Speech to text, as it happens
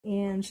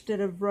instead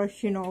of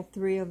rushing all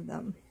three of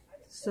them.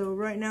 So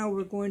right now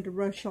we're going to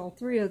rush all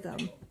three of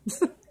them.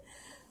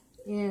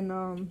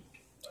 And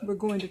we're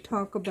going to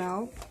talk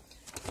about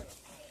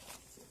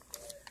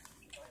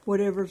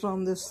whatever's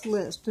on this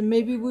list. And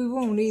maybe we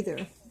won't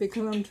either,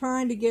 because I'm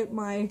trying to get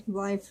my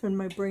life and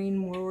my brain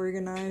more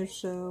organized.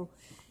 So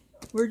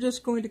we're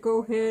just going to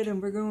go ahead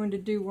and we're going to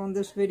do on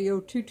this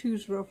video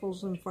Tutus,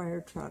 ruffles, and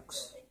fire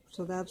trucks.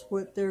 So that's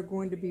what they're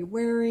going to be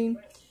wearing.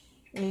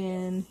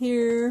 And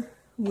here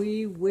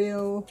we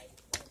will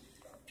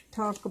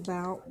talk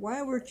about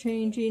why we're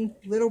changing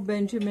Little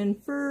Benjamin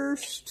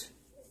first.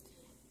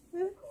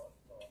 I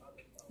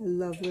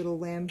love little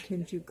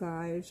lambkins, you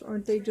guys.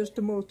 Aren't they just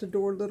the most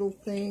adored little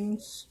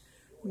things?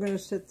 I'm going to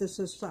set this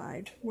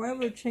aside. Why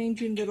we're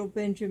changing Little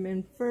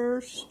Benjamin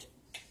first.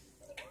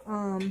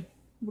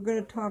 We're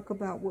going to talk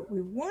about what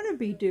we want to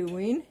be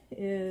doing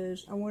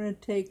is I want to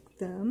take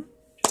them.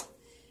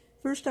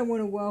 First, I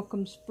want to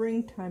welcome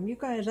springtime. You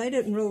guys, I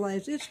didn't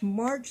realize it's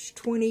March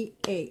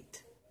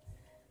 28th.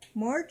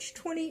 March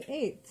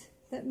 28th.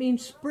 That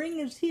means spring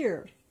is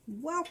here.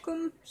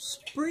 Welcome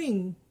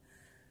spring.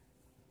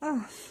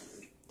 Ah.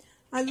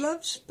 I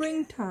love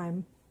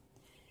springtime.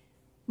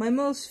 My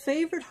most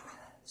favorite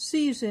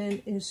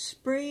season is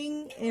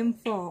spring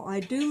and fall. I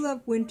do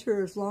love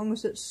winter as long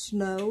as it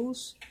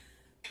snows.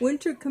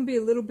 Winter can be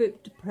a little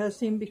bit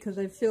depressing because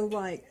I feel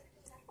like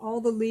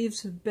all the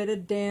leaves have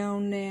bedded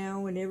down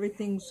now and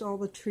all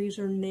the trees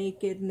are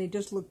naked and they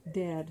just look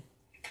dead.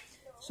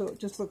 So it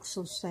just looks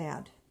so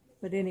sad.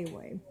 But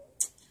anyway,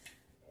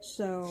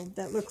 so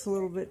that looks a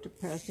little bit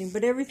depressing,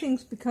 but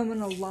everything's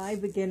becoming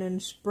alive again in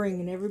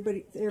spring, and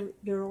everybody,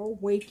 they're all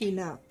waking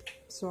up.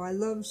 So I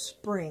love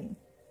spring,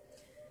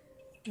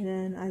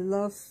 and I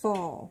love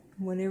fall,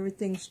 when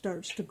everything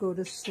starts to go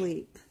to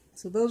sleep.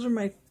 So those are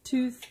my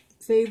two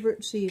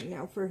favorite seasons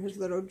now for his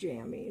little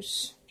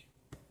jammies.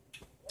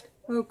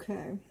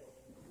 Okay,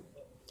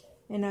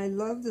 and I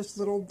love this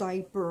little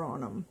diaper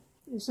on him.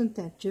 Isn't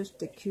that just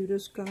the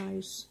cutest,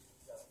 guys?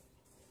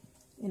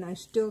 And I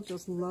still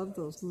just love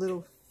those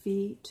little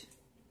feet.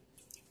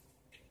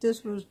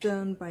 This was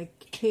done by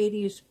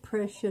Katie's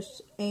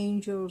Precious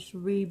Angels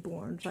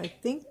Reborns. I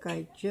think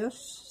I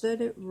just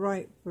said it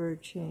right for a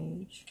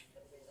change.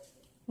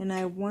 And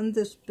I won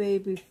this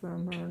baby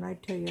from her, and I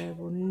tell you, I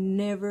will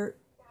never,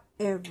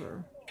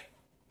 ever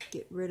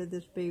get rid of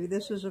this baby.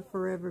 This is a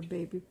forever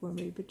baby for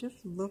me, but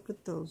just look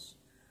at those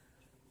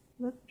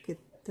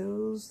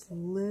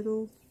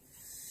little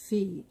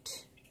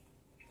feet.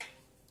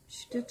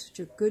 She did such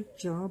a good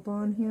job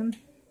on him.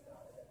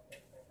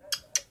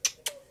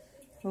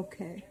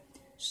 Okay,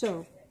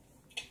 so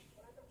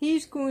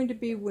he's going to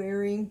be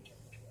wearing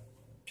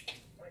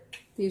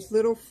these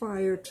little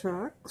fire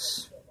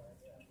trucks,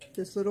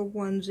 this little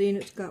onesie, and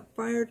it's got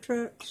fire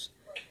trucks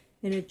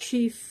and a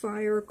chief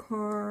fire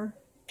car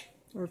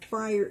or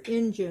fire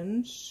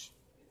engines.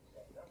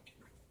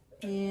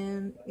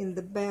 And in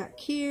the back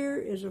here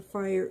is a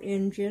fire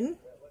engine.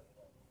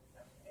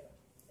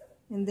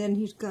 And then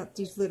he's got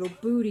these little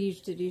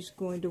booties that he's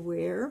going to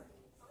wear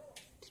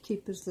to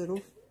keep his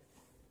little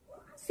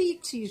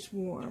feetsies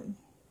warm.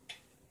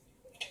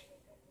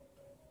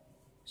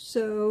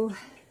 So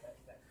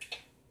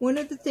one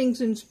of the things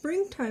in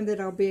springtime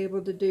that I'll be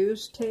able to do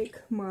is take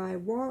my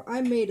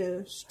I made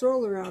a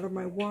stroller out of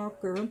my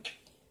walker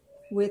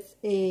with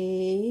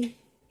a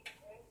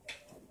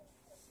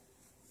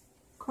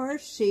car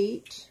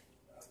seat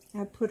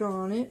I put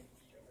on it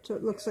so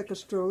it looks like a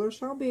stroller.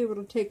 So I'll be able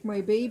to take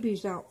my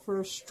babies out for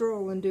a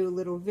stroll and do a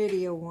little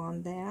video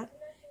on that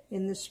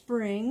in the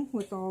spring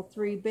with all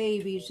three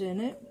babies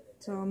in it.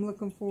 So I'm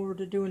looking forward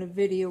to doing a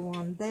video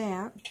on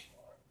that.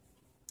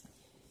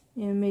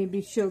 And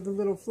maybe show the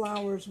little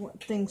flowers when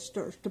things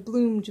start to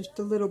bloom just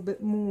a little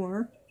bit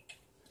more.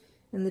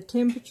 And the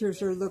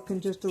temperatures are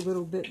looking just a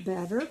little bit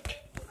better.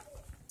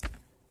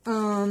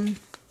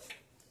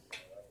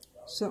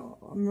 So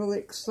I'm really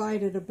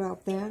excited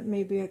about that.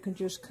 Maybe I can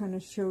just kind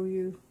of show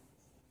you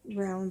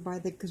around by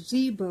the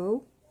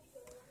gazebo.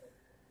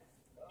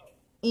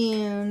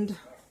 And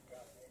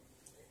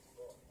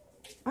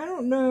I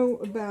don't know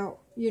about,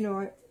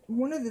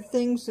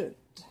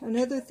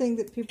 another thing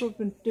that people have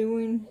been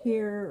doing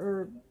here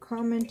or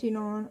commenting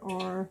on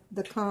are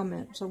the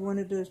comments. I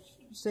wanted to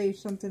say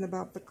something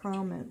about the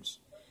comments.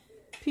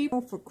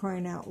 People, for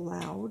crying out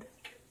loud.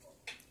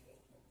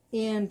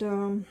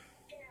 And,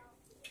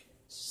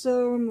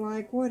 so I'm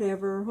like,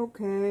 whatever,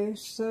 okay.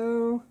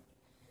 So,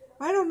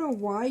 I don't know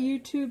why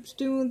YouTube's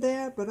doing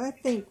that, but I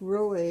think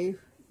really,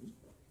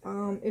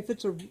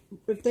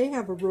 if they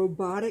have a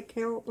robotic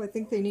help, I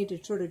think they need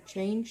to sort of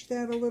change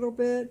that a little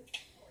bit.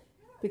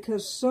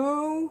 Because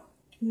so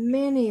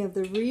many of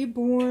the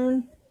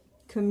reborn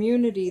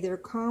community, their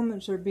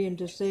comments are being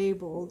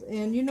disabled.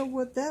 And you know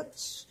what?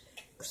 That's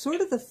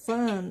sort of the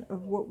fun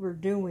of what we're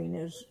doing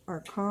is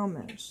our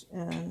comments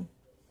and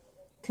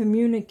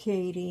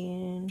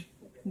communicating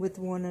with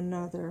one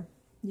another.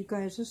 You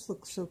guys, this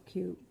looks so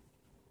cute.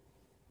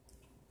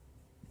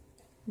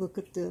 Look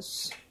at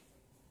this.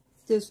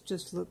 This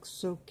just looks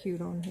so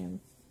cute on him.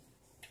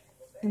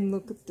 And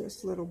look at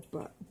this little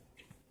butt.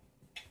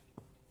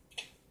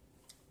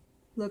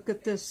 Look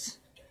at this.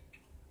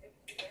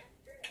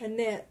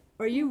 Annette,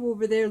 are you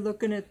over there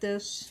looking at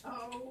this?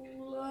 Oh,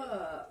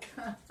 look.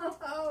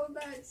 Oh,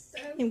 that's so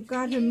You've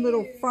got cute. him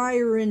little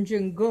fire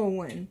engine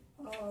going.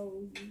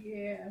 Oh,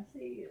 yes,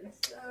 he is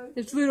so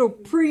His little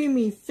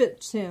preemie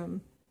fits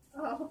him.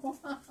 Oh.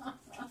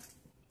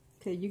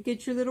 Okay, you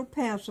get your little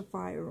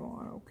pacifier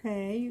on,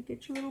 okay? You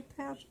get your little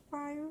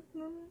pacifier.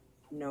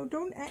 No,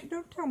 don't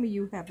tell me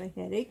you have a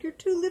headache. You're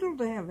too little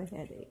to have a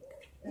headache.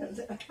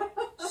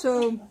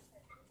 So,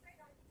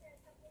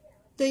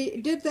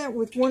 they did that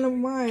with one of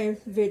my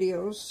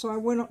videos. So I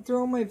went up through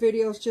all my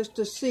videos just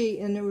to see,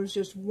 and there was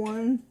just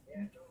one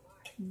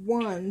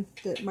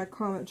that my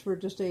comments were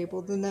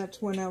disabled, and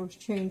that's when I was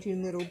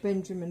changing little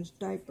Benjamin's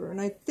diaper. And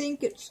I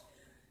think it's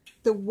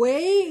the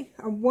way,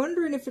 I'm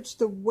wondering if it's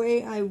the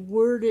way I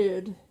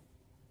worded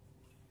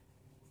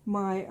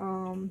my,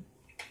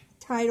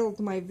 titled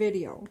my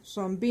video.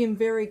 So I'm being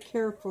very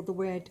careful the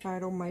way I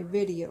title my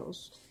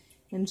videos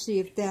and see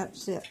if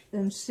that's it.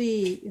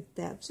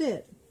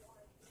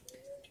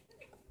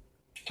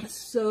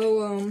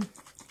 So,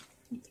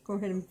 go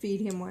ahead and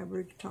feed him while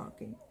we're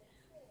talking.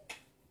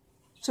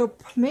 So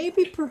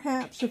maybe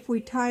perhaps if we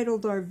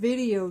titled our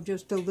video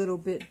just a little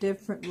bit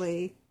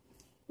differently,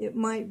 it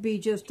might be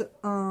just,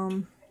 I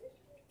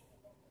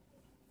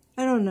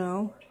don't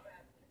know.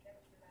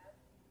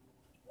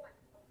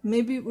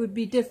 Maybe it would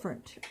be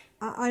different.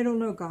 I don't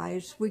know,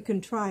 guys. We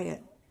can try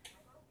it.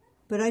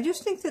 But I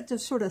just think that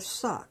this sort of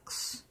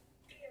sucks.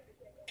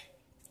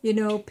 You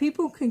know,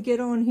 people can get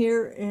on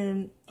here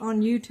and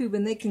on YouTube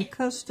and they can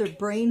cuss their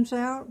brains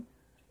out.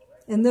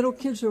 And little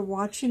kids are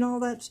watching all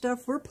that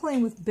stuff. We're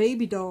playing with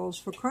baby dolls,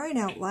 for crying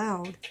out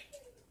loud.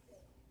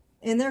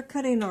 And they're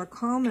cutting our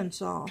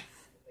comments off.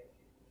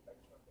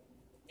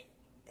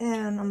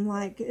 And I'm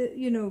like,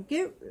 you know,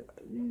 you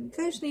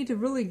guys need to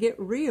really get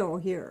real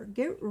here.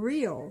 Get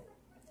real.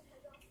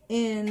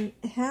 And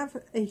have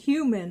a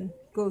human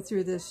go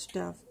through this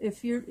stuff.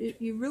 If you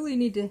really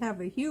need to have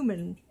a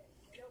human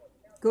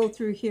go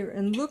through here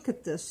and look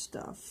at this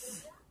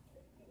stuff.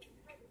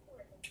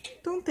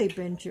 Don't they,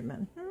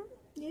 Benjamin? Hmm?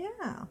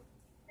 Yeah.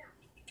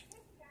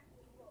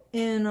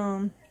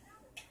 And,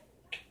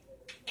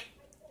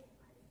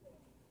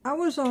 I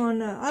was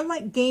on, I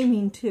like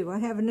gaming too. I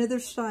have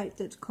another site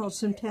that's called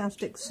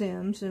Simtastic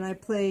Sims, and I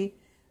play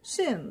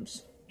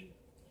Sims.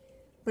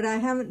 But I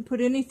haven't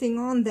put anything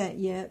on that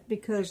yet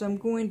because I'm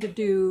going to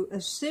do a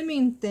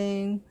simming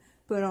thing,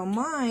 but on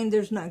mine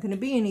there's not going to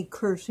be any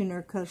cursing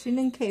or cussing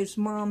in case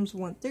moms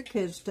want their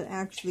kids to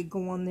actually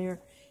go on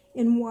there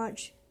and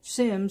watch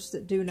Sims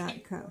that do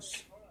not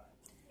cuss.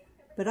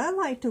 But I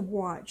like to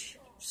watch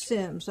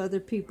Sims. Other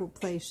people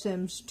play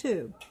Sims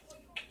too.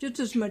 Just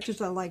as much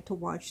as I like to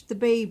watch the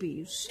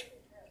babies.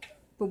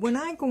 But when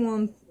I go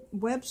on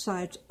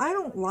websites, I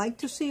don't like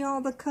to see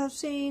all the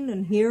cussing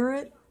and hear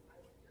it.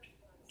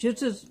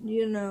 Just as,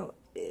 you know,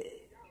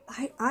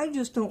 I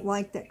just don't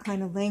like that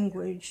kind of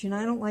language. And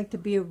I don't like to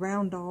be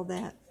around all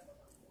that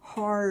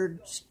hard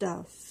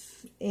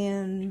stuff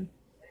and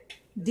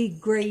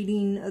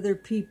degrading other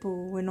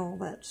people and all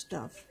that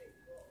stuff.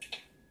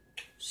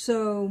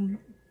 So,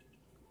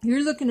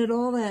 you're looking at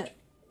all that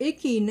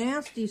icky,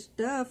 nasty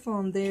stuff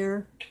on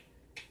there,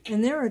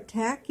 and they're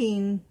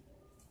attacking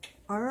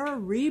our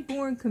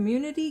reborn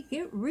community.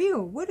 Get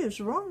real. What is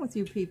wrong with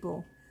you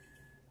people?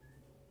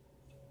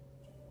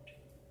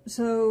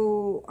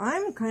 So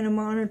I'm kind of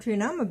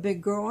monitoring. I'm a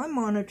big girl. I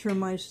monitor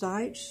my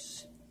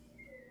sites.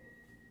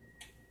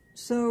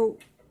 So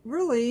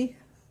really,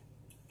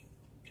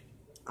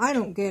 I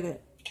don't get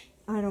it.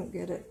 I don't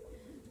get it.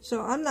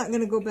 So I'm not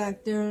going to go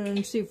back there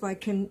and see if I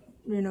can,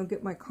 you know,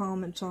 get my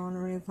comments on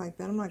or anything like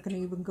that. I'm not going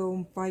to even go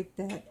and fight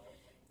that.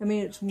 I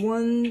mean, it's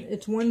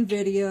one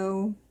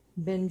video,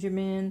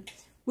 Benjamin.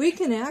 We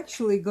can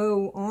actually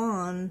go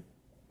on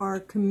our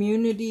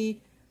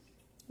community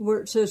where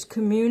it says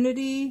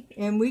community,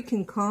 and we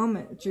can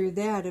comment through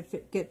that if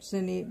it gets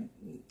any,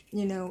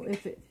 you know,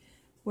 if it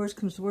worse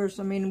comes worse.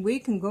 I mean, we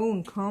can go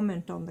and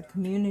comment on the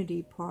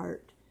community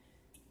part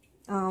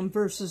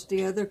versus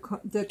the other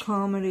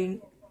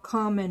commenting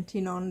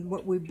on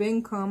what we've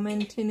been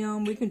commenting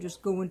on. We can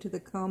just go into the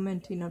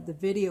commenting of the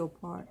video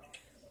part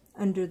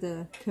under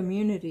the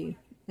community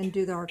and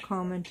do our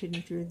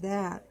commenting through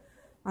that.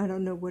 I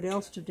don't know what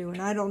else to do,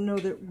 and I don't know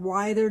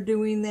why they're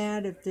doing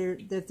that, if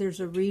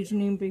there's a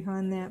reasoning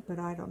behind that, but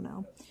I don't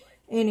know.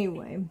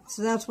 Anyway,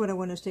 so that's what I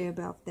want to say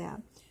about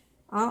that.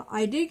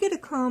 I did get a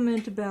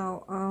comment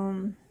about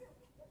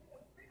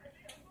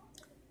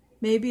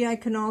maybe I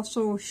can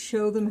also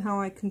show them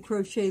how I can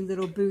crochet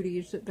little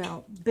booties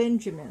about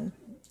Benjamin.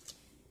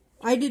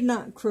 I did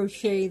not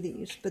crochet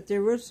these, but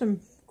there were some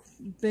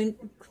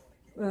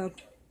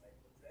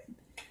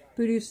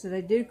booties that I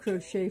did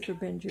crochet for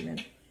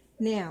Benjamin.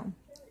 Now,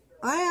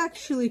 I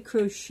actually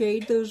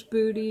crocheted those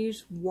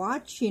booties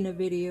watching a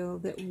video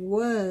that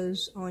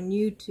was on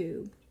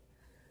YouTube.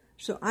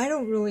 So I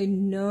don't really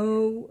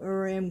know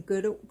or am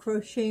good at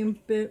crocheting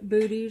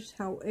booties.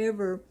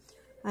 However,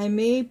 I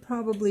may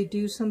probably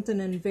do something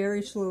in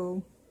very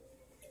slow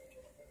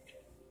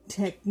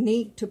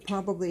technique to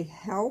probably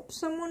help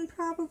someone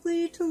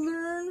probably to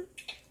learn.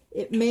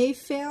 It may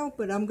fail,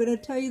 but I'm going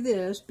to tell you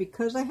this,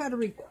 because I had a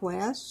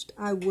request,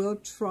 I will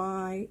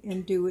try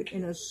and do it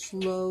in a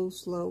slow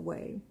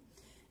way.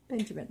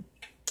 Benjamin,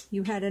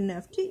 you had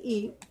enough to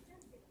eat,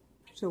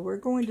 so we're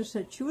going to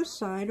set you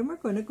aside and we're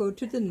going to go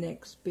to the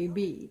next big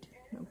bead,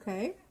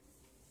 okay?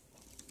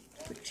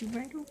 Put you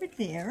right over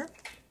there.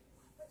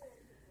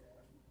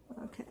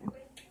 Okay.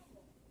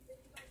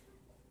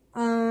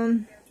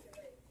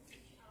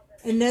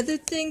 Another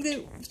thing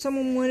that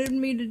someone wanted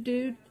me to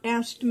do,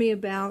 asked me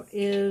about,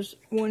 is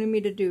wanting me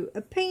to do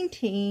a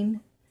painting.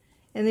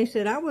 And they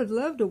said, I would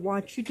love to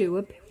watch you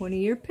do one of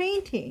your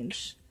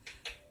paintings.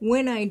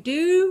 When I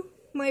do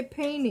my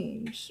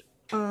paintings,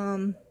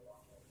 I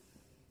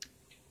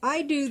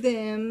do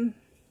them,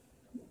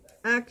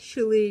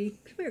 actually,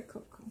 come here,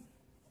 Coco.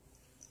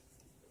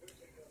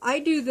 I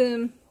do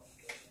them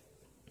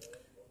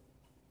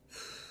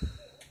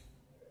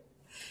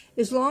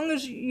as long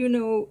as, you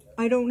know,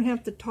 I don't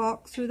have to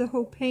talk through the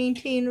whole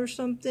painting or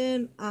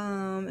something,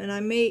 and I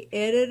may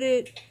edit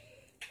it,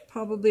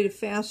 probably to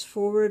fast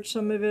forward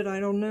some of it, I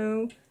don't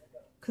know,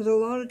 because a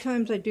lot of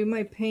times I do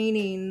my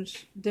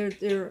paintings,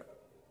 they're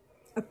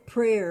a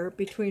prayer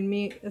between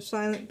me, a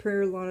silent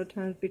prayer a lot of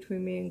times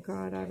between me and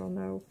God, I don't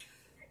know.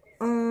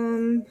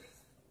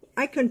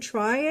 I can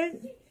try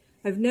it.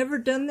 I've never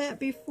done that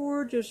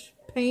before, just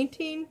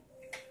painting.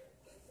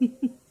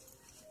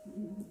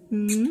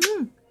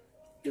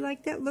 You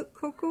like that look,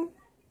 Coco?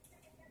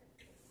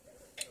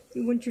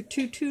 You want your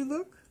tutu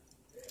look?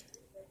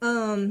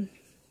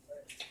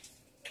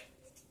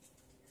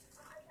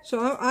 So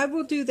I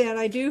will do that.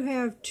 I do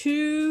have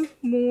 2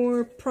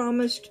 more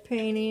promised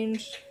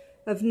paintings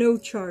of no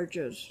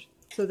charges.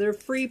 So they're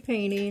free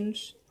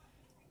paintings.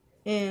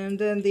 And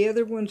then the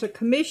other one's a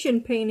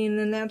commission painting,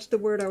 and that's the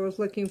word I was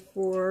looking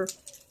for.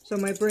 So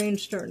my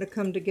brain's starting to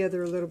come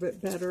together a little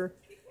bit better.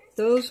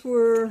 Those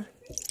were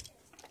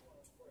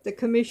the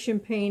commission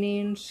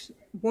paintings,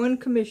 1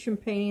 commission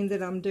painting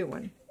that I'm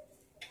doing.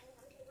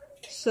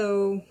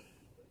 So,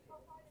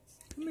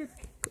 come here.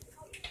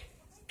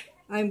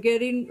 I'm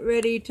getting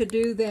ready to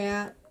do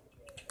that.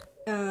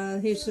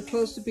 He's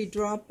supposed to be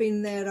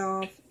dropping that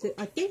off.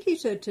 I think he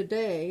said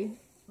today,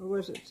 or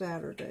was it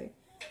Saturday?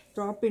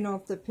 Dropping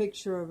off the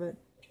picture of it.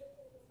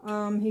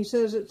 He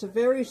says it's a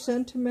very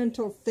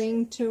sentimental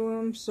thing to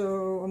him,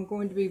 so I'm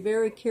going to be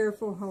very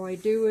careful how I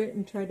do it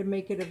and try to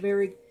make it a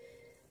very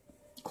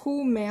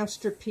cool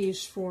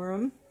masterpiece for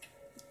him.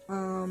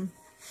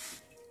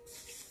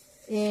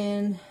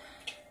 And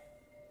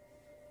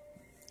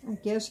I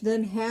guess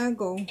then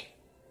haggle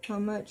how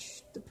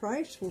much the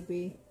price will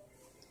be.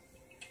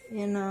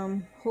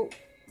 And hope,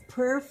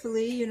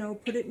 prayerfully, you know,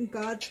 put it in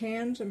God's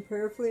hands, and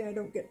prayerfully I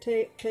don't get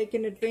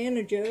taken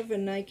advantage of,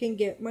 and I can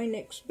get my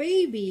next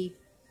baby.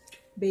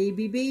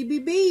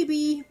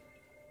 Baby.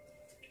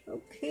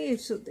 Okay,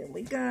 so then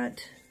we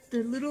got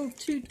the little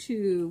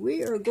tutu.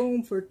 We are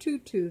going for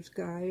tutus,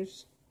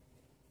 guys.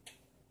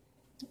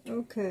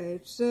 Okay,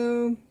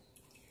 so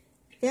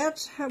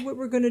that's what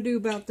we're going to do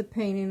about the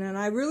painting, and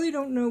I really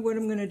don't know what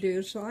I'm going to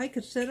do. So I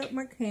could set up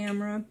my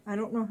camera. I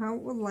don't know how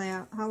it will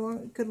how long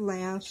it could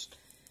last.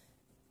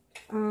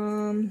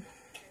 So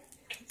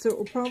it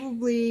will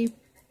probably,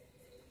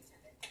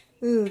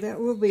 ooh, that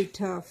will be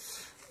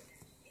tough.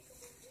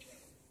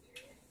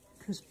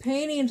 Because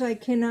paintings I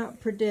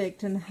cannot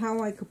predict, and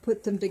how I could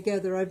put them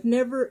together. I've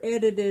never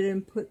edited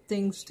and put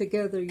things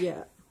together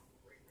yet.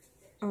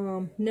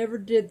 Never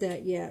did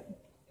that yet.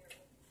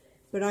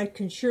 But I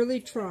can surely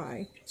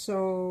try.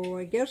 So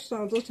I guess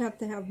I'll just have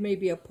to have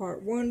maybe a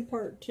part 1,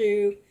 part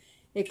 2,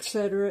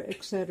 etc.,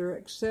 etc.,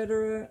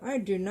 etc. I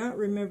do not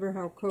remember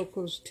how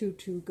Coco's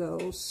tutu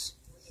goes.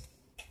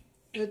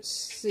 Let's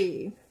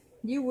see.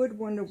 You would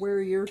want to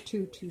wear your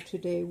tutu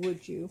today,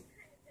 would you?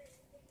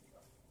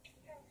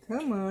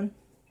 Come on.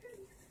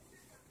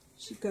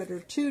 She's got her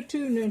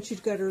tutu, and then she's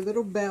got her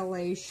little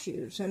ballet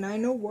shoes. And I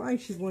know why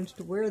she wants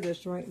to wear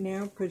this right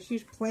now, because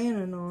she's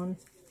planning on...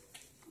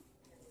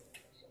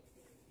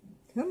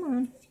 Come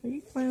on. Are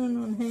you planning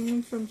on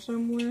hanging from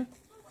somewhere?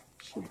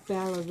 She's a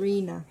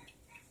ballerina.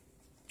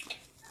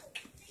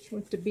 She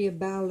wants to be a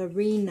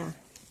ballerina.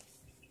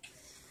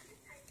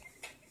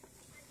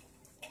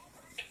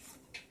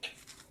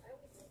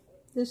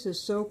 This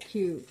is so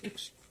cute.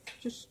 It's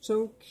just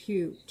so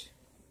cute.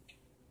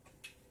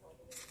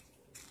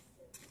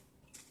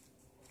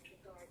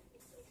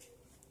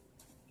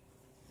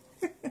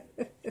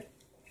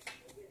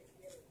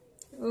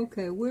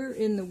 Okay, we're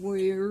in the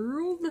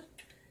world.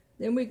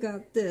 Then we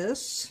got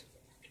this.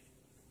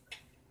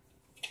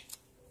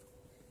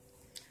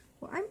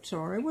 Well, I'm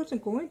sorry, I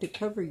wasn't going to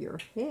cover your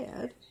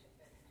head.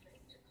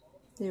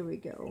 There we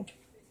go.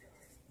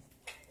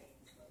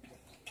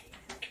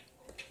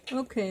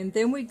 Okay, and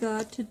then we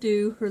got to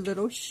do her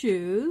little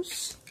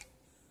shoes.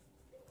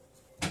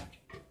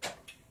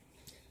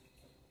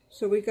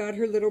 So we got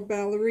her little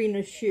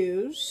ballerina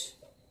shoes.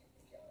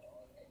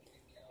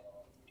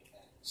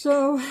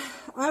 So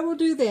I will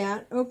do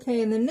that.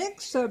 Okay, and the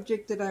next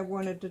subject that I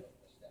wanted to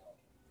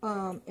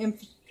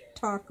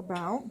talk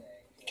about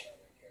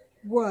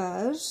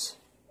was,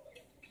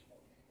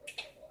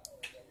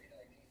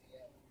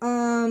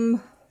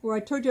 well, I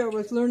told you I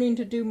was learning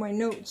to do my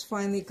notes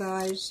finally,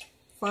 guys,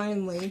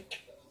 finally,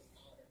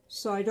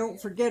 so I don't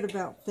forget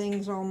about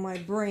things on my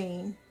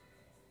brain.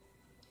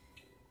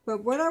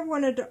 But what I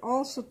wanted to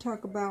also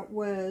talk about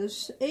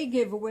was a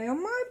giveaway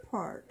on my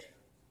part.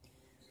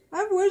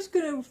 I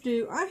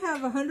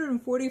have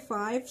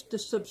 145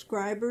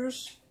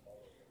 subscribers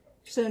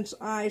since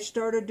I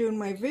started doing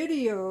my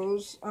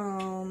videos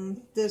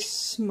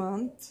this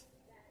month,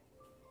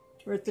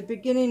 or at the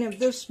beginning of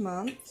this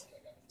month.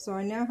 So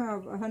I now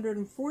have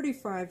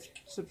 145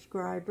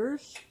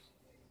 subscribers,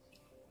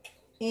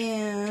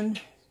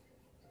 and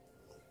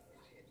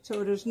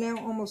so it is now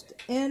almost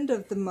the end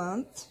of the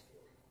month.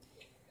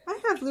 I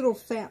have little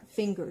fat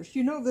fingers.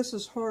 You know this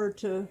is hard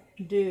to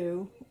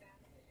do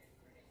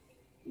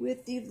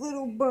with these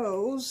little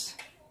bows.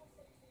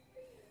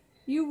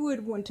 You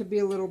would want to be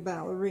a little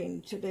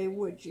ballerina today,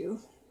 would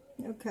you?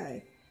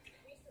 Okay.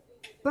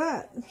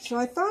 But, so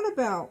I thought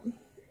about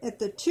at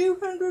the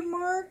 200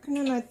 mark, and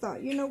then I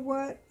thought, you know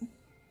what?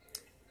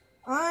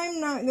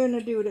 I'm not going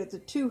to do it at the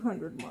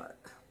 200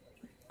 mark.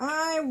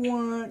 I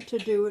want to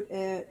do it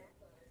at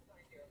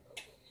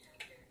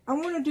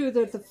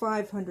the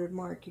 500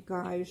 mark, you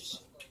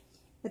guys.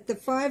 At the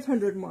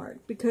 500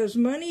 mark, because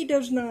money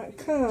does not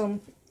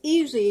come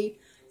easy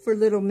for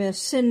little Miss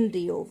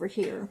Cindy over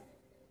here.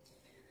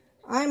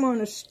 I'm on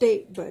a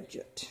state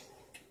budget.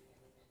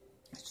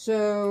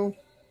 So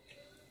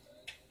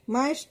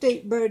my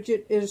state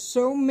budget is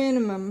so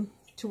minimum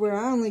to where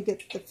I only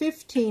get the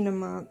 15 a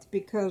month,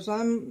 because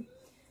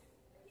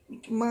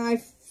my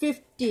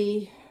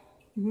 50,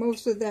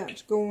 most of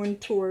that's going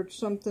towards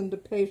something to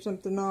pay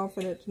something off,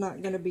 and it's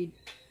not going to be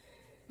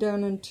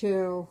done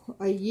until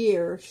a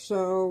year.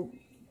 So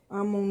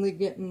I'm only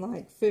getting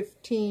like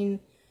 15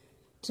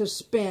 to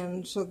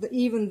spend, so that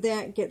even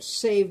that gets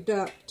saved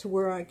up to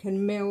where I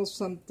can mail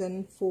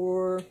something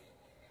for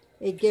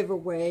a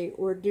giveaway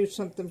or do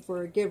something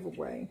for a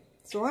giveaway.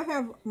 So I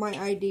have my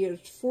ideas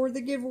for the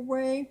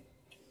giveaway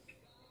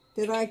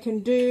that I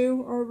can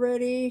do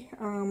already.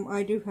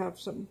 I do have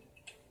some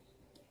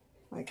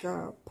like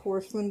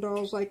porcelain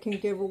dolls I can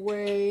give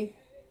away.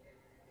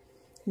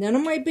 None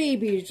of my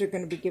babies are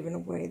going to be given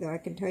away, though, I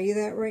can tell you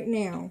that right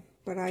now.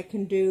 But I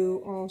can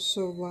do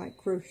also like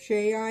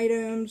crochet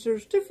items.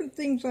 There's different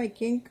things I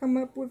can come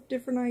up with,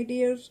 different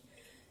ideas.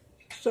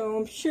 So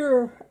I'm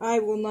sure I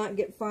will not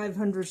get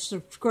 500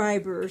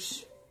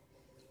 subscribers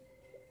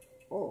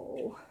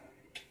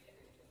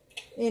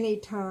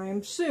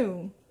anytime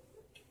soon.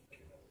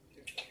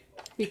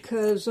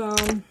 Because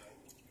I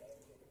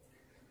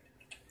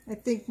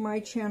think my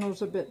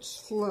channel's a bit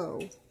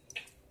slow.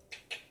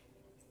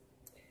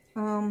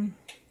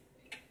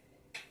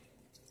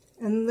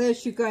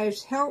 Unless you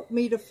guys help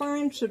me to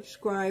find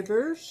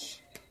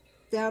subscribers,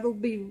 that'll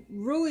be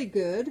really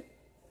good,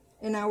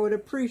 and I would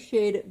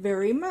appreciate it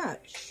very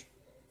much.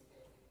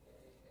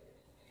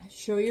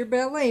 Show your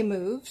ballet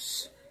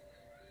moves.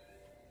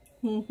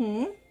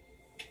 Come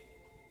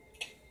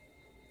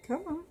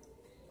on.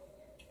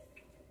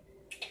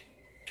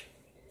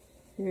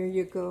 There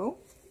you go.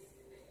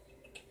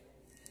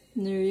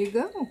 There you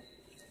go.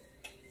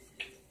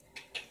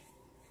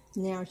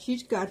 Now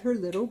she's got her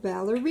little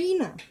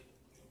ballerina.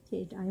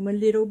 I'm a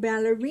little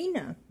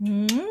ballerina.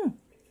 And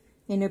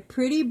a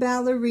pretty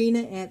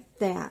ballerina at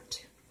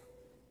that.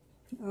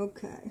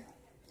 Okay.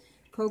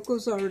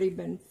 Coco's already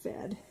been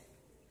fed.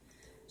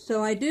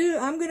 So I'm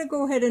going to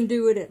go ahead and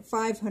do it at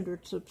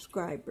 500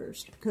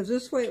 subscribers, because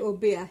this way it will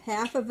be the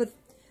half of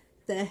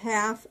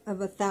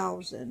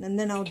 1,000, and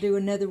then I'll do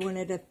another one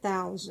at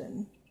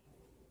 1,000.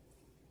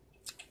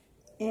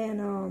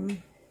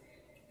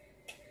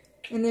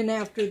 And then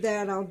after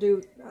that, I'll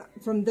do,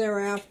 from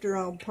thereafter,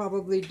 I'll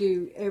probably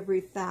do every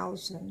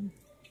 1,000.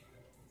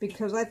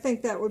 Because I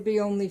think that would be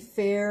only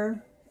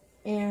fair.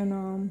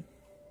 And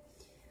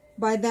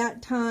by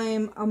that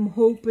time, I'm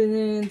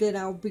hoping that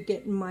I'll be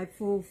getting my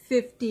full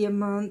 50 a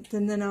month.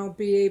 And then I'll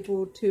be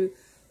able to,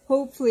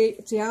 hopefully,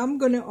 see, I'm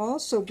going to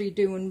also be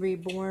doing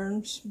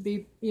reborns,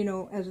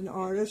 as an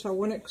artist. I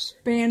want to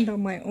expand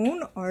on my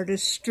own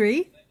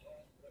artistry.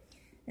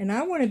 And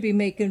I want to be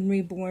making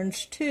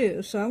reborns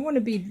too. So I want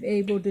to be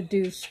able to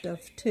do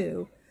stuff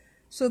too.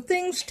 So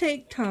things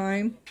take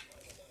time.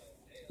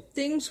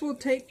 Things will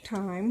take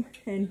time.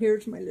 And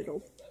here's my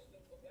little.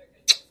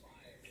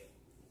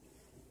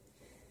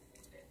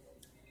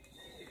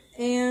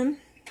 And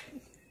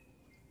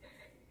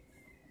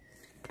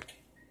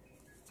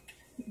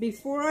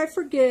before I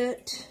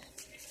forget,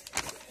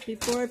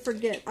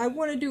 I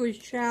want to do a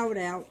shout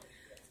out.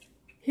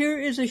 Here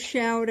is a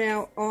shout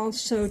out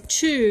also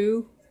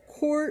to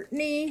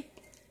Courtney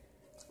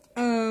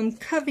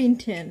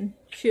Covington.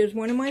 She is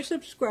one of my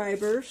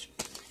subscribers,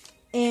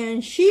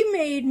 and she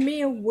made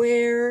me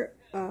aware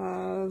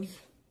of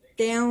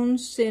Down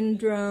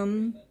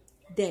Syndrome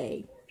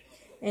Day.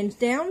 And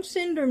Down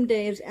Syndrome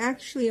Day is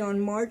actually on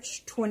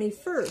March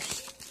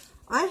 21st.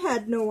 I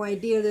had no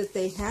idea that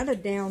they had a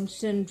Down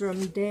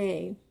Syndrome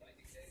Day.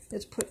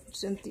 Let's put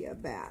Cynthia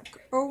back.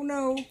 Oh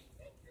no.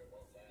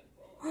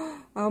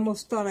 I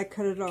almost thought I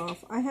cut it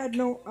off. I had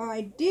no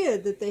idea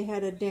that they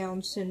had a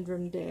Down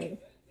Syndrome Day.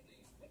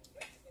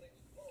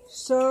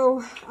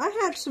 So I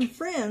had some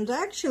friends.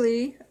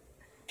 Actually,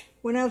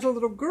 when I was a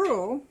little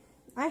girl,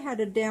 I had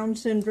a Down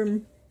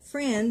syndrome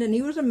friend, and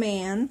he was a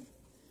man.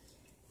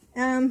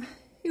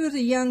 He was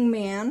a young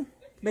man,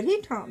 but he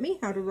taught me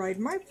how to ride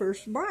my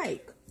first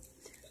bike.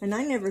 And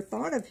I never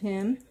thought of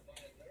him,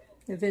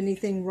 of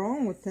anything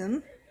wrong with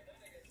him.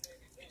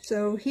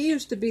 So he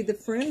used to be the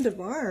friend of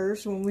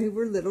ours when we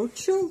were little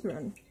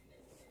children.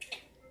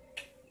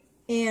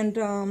 And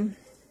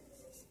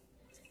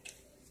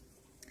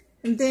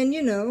then,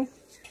 you know,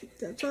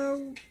 that's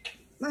how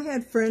I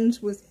had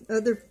friends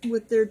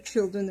with their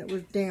children that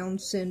was Down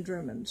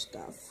syndrome and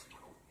stuff.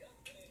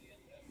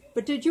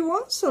 But did you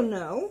also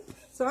know?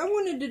 So I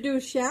wanted to do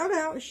a shout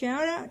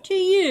out to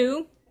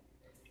you.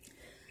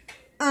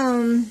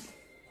 Oh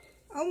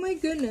my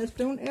goodness,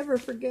 don't ever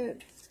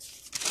forget.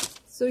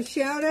 So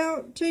shout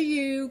out to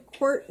you,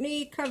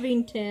 Courtney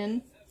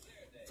Covington,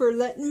 for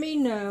letting me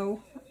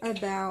know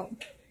about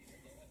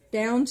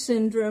Down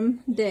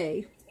Syndrome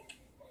Day.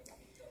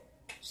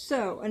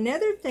 So,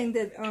 another thing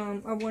that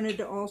I wanted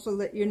to also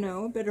let you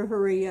know, better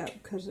hurry up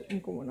because I'm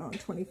going on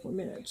 24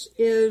 minutes,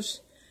 is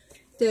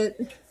that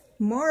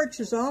March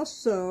is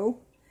also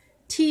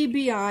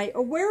TBI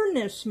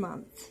Awareness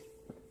Month.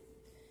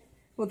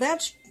 Well,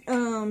 that's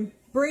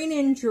Brain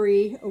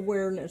Injury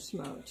Awareness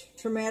Month,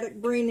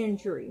 traumatic brain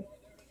injury.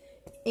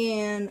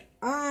 And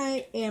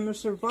I am a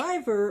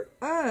survivor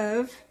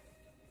of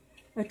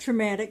a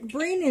traumatic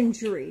brain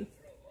injury.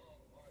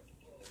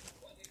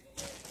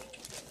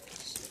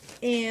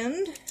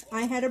 And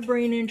I had a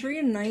brain injury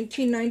in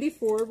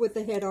 1994 with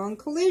a head-on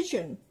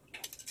collision.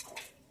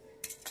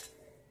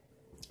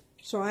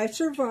 So I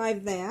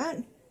survived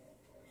that.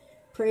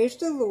 Praise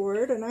the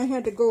Lord. And I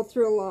had to go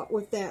through a lot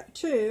with that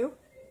too.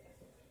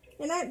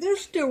 And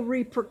there's still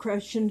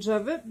repercussions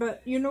of it,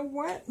 but you know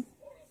what?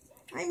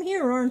 I'm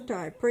here, aren't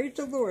I? Praise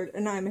the Lord.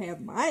 And I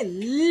have my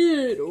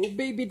little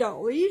baby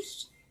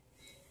dollies.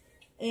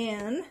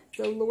 And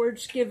the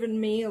Lord's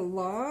given me a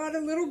lot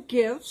of little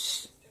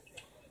gifts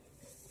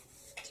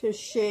to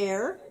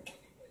share.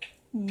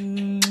 How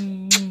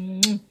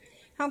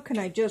can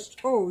I just,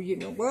 oh, you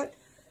know what?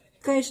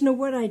 You guys know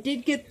what? I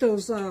did get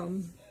those,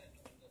 oh,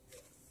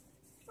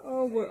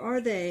 where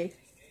are they?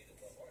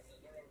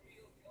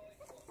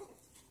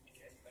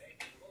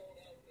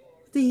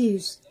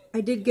 These. I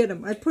did get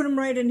them. I put them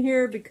right in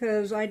here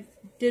because I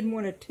didn't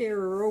want to tear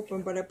her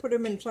open, but I put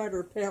them inside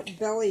her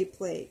belly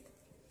plate.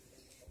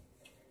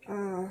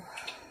 The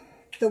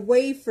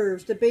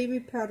wafers, the baby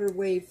powder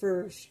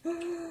wafers.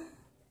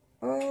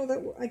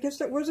 Oh, I guess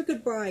that was a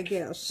goodbye, I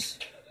guess.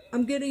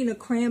 I'm getting a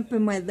cramp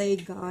in my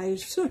leg,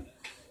 guys.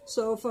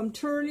 So if I'm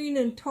turning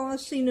and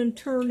tossing and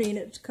turning,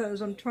 it's because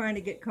I'm trying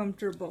to get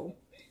comfortable.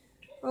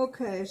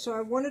 Okay, so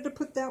I wanted to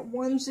put that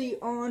onesie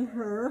on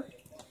her.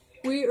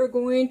 We are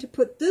going to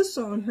put this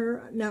on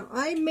her. Now,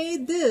 I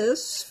made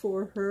this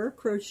for her,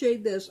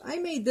 crocheted this. I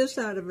made this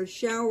out of a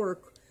shower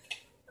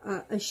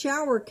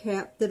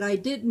cap that I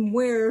didn't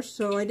wear,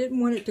 so I didn't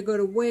want it to go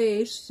to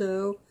waste,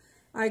 so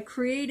I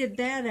created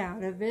that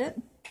out of it,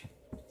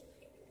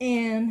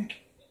 and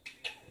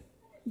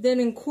then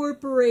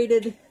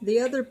incorporated the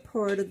other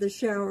part of the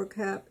shower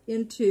cap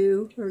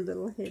into her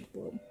little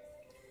headboard.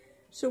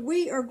 So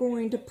we are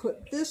going to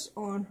put this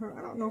on her.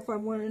 I don't know if I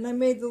want it, and I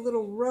made the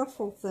little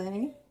ruffle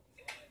thing.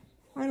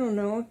 I don't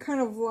know, I kind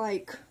of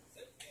like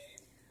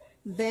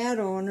that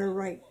on her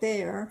right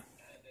there.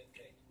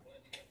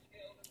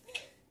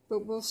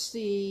 But we'll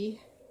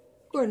see.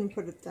 Go ahead and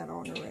put that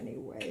on her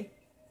anyway.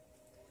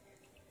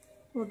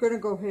 We're going to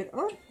go ahead.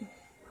 Oh,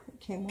 it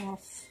came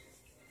off.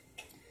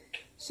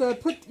 So I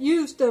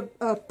used a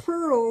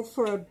pearl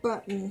for a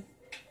button.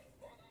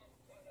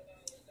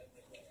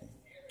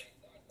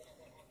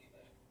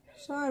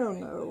 So I don't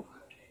know.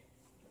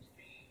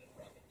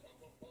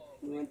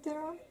 You want that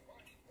on?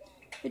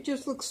 It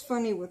just looks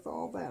funny with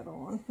all that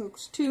on. It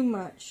looks too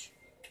much.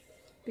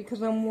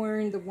 Because I'm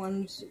wearing the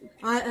onesie.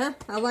 I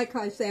like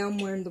how I say I'm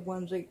wearing the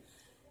onesie.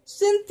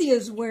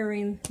 Cynthia's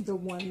wearing the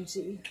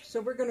onesie. So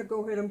we're going to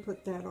go ahead and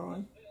put that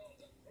on.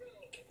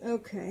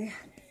 Okay.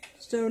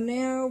 So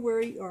now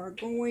we are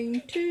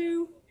going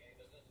to,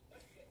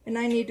 and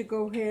I need to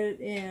go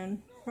ahead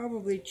and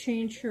probably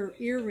change her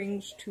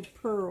earrings to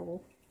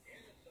pearl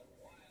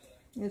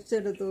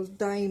instead of those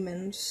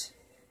diamonds.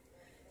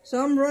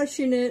 So I'm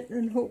rushing it,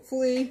 and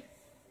hopefully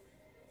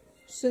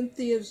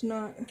Cynthia's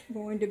not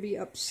going to be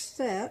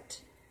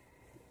upset.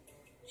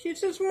 She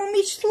says,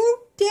 Mommy, slow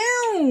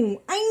down.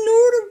 I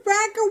know the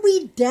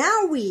raggery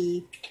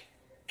dowie.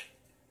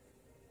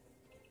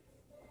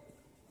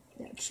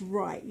 That's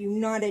right, you're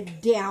not a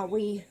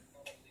dowie.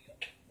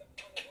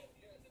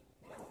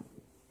 Oh,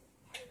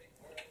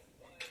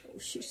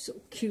 she's so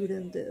cute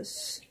in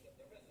this.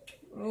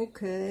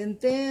 Okay, and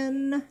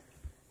then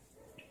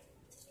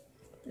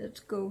Let's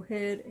go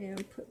ahead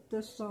and put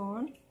this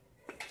on.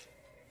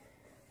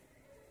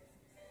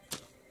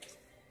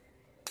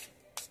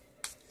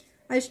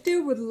 I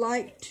still would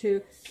like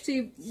to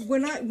see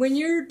when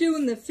you're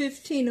doing the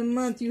 15 a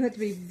month, you have to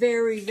be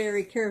very,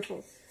 very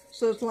careful.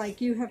 So it's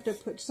like you have to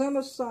put some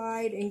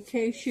aside in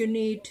case you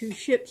need to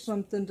ship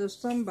something to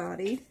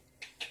somebody.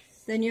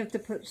 Then you have to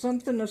put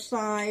something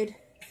aside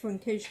in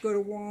case you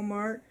go to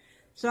Walmart.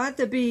 So I have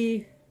to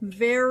be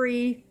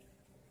very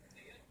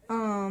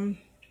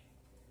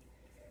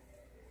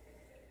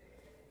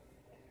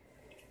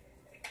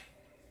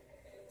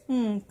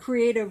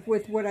creative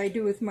with what I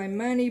do with my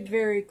money,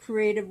 very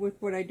creative with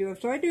what I do.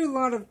 So I do a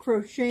lot of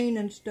crocheting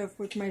and stuff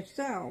with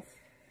myself,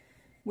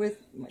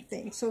 with my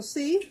thing. So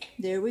see,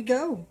 there we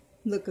go.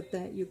 Look at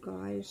that, you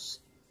guys.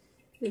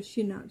 Is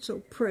she not so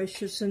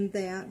precious in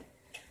that?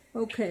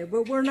 Okay,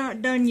 but we're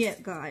not done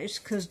yet, guys,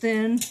 because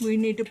then we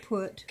need to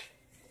put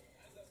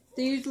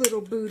these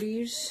little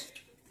booties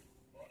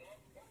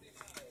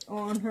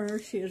on her.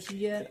 She is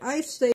yet, I say,